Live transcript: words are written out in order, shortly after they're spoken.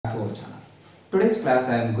back to our channel. Today's class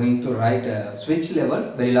I am going to write a switch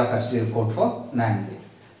level Verilog HDL code for NAND gate.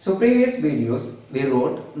 So previous videos we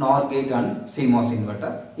wrote NOR gate and CMOS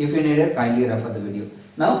inverter. If you needed, kindly refer the video.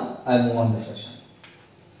 Now I will move on the session.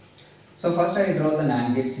 So first I draw the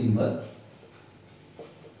NAND gate symbol.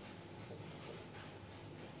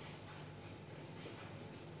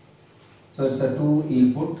 So it's a 2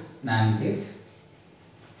 input NAND gate.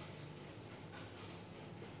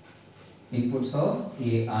 Inputs are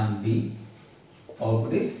A and B.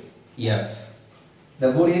 Output is F. The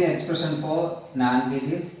Boolean expression for NAND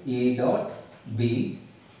gate is A dot B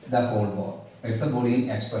the whole bar. It's a Boolean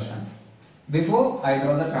expression. Before I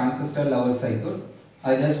draw the transistor level circuit,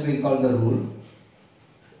 I just recall the rule.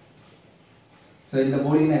 So in the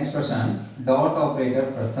Boolean expression, dot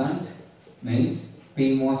operator present means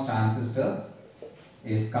PMOS transistor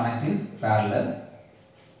is connecting parallel,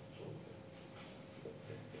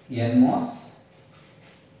 NMOS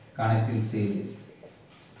connecting series.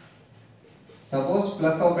 Suppose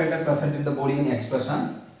plus operator present in the Boolean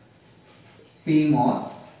expression,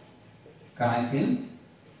 PMOS connecting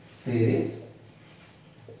series,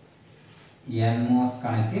 NMOS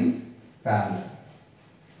connecting parallel.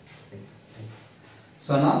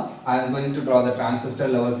 So now I am going to draw the transistor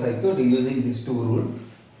level circuit using these two rules.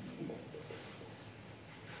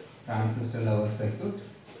 Transistor level circuit.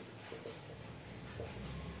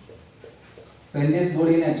 So in this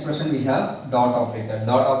Boolean expression we have dot operator.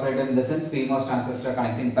 Dot operator in the sense PMOS transistor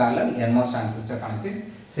connecting parallel, NMOS transistor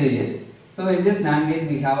connecting series. So in this NAND gate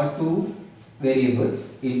we have two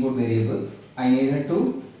variables, input variable. I needed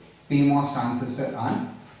two PMOS transistor and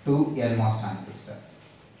two NMOS transistor.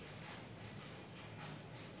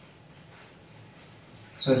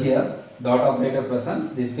 So here dot operator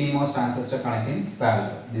present, this PMOS transistor connecting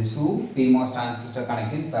parallel. These two PMOS transistor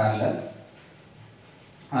connecting parallel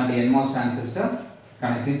and NMOS transistor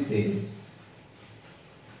connecting series.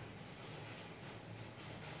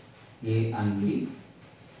 A and B.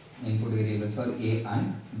 Input variables are A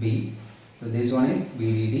and B. So this one is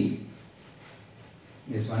VDD.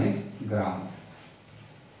 This one is ground.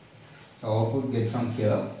 So output get from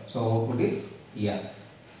here. So output is F.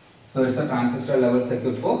 So it's a transistor level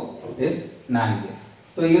circuit for this NAND gate.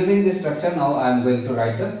 So using this structure now I am going to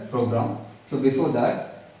write the program. So before that,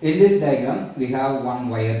 in this diagram we have one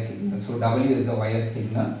wire signal. So W is the wire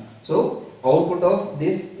signal. So output of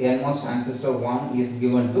this NMOS transistor 1 is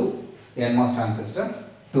given to NMOS transistor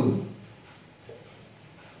 2.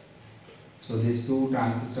 So these two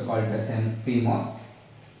transistor called it as PMOS.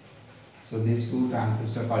 So these two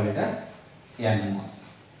transistor called it as NMOS.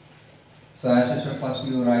 So as usual, first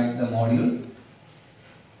you write the module,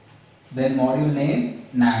 then module name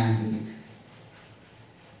NAND gate.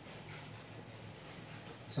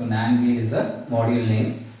 So NAND gate is the module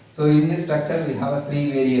name. So in this structure we have a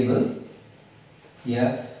three variable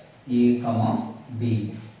F, A,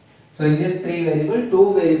 B. So in this three variable,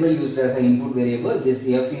 two variable used as an input variable. This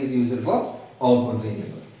F is used for output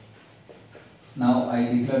variable. Now I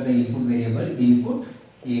declare the input variable input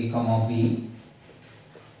A, B.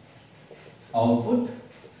 Output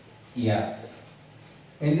F.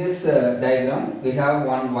 In this diagram we have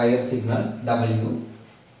one wire signal W.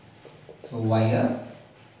 So wire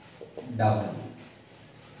W.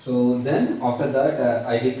 So then after that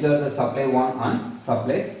I declare the supply 1 and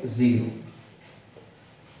supply 0.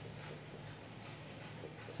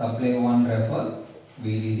 Supply 1 refer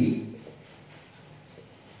VDD.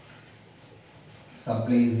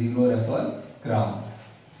 Supply 0 refer ground.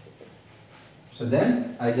 So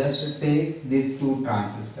then I just take these two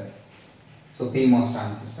transistors. So PMOS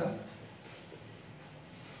transistor,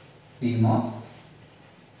 PMOS,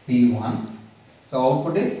 P1. So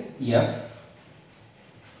output is F.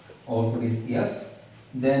 Output is F.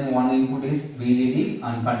 Then one input is VDD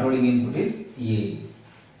and controlling input is A.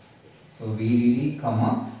 So VDD,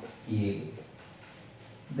 A.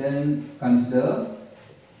 Then consider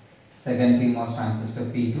second PMOS transistor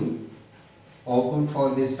P2. Output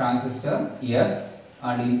for this transistor F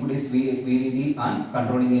and input is VDD and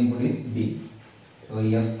controlling input is B. So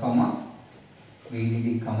F,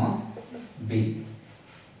 VDD, B.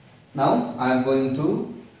 Now I am going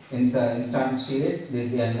to instantiate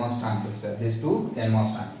this NMOS transistor, these two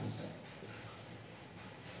NMOS transistor.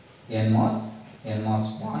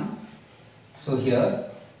 NMOS 1. So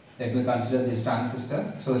here let me consider this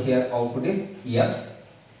transistor. So here output is F.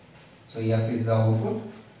 So F is the output.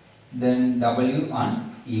 Then W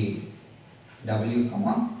and A. W,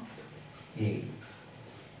 A.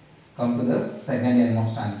 Come to the second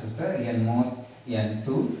NMOS transistor, NMOS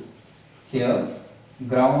N2. Here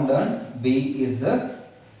ground and B is the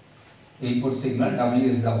input signal, W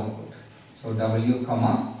is the output. So W,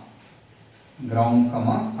 ground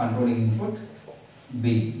comma controlling input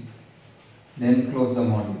B. Then close the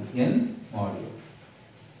module, N module.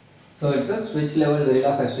 So it's a switch level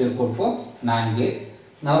Verilog HDL code for NAND gate.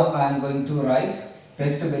 Now I am going to write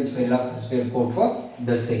test bench Verilog HDL code for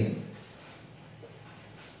the same.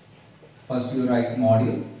 First you write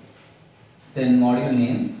module, then module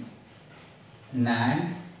name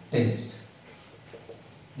NAND test.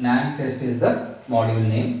 NAND test is the module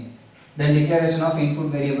name. Then declaration of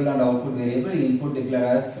input variable and output variable. Input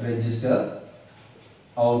declare as register,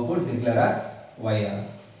 output declare as YR.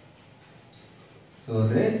 So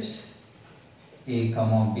reg A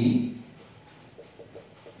comma B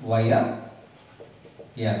YR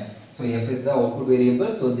F. So F is the output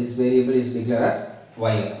variable, so this variable is declared as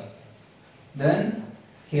YR. Then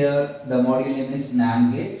here the module name is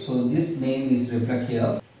NAND gate, so this name is reflect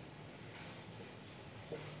here.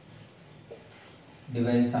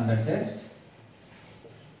 Device under test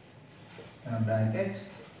bracket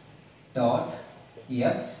dot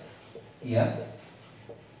F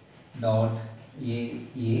dot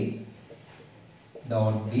A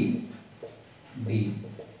dot B.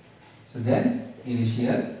 So then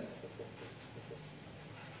initial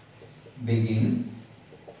begin.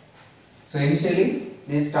 So initially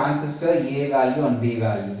this transistor A value and B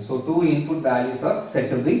value. So two input values are set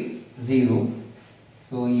to be 0.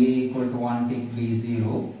 So A equal to 1 tick B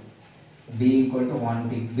 0, B equal to 1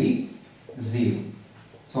 tick B 0.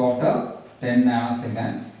 So after 10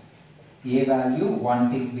 nanoseconds, A value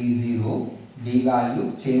 1 tick B 0, B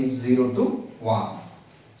value change 0 to 1.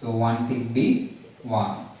 So 1 tick B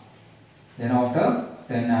 1. Then after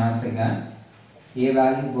 10 nanoseconds, A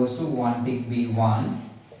value goes to 1 tick B 1,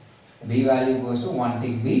 B value goes to 1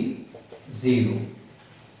 tick B 0.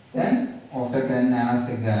 Then after 10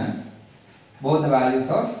 nanoseconds, both the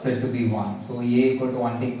values are set to be 1. So A equal to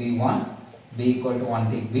 1 tick B 1, B equal to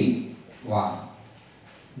 1 tick B 1.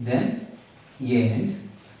 Then end.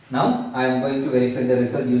 Now I am going to verify the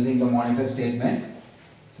result using the monitor statement.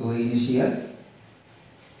 So initial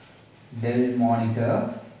del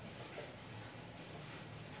monitor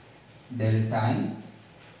del time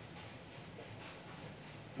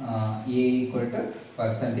A equal to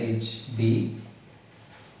percentage B,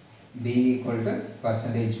 B equal to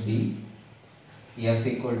percentage B, F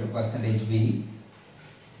equal to percentage B,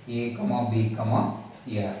 A comma B comma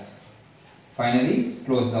F. Finally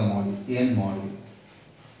close the module, N module.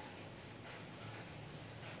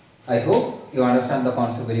 I hope you understand the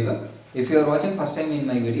concept very well. If you are watching first time in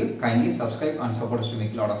my video, kindly subscribe and support us to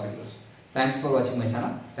make a lot of videos. Thanks for watching my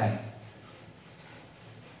channel. Thank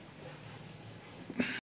you.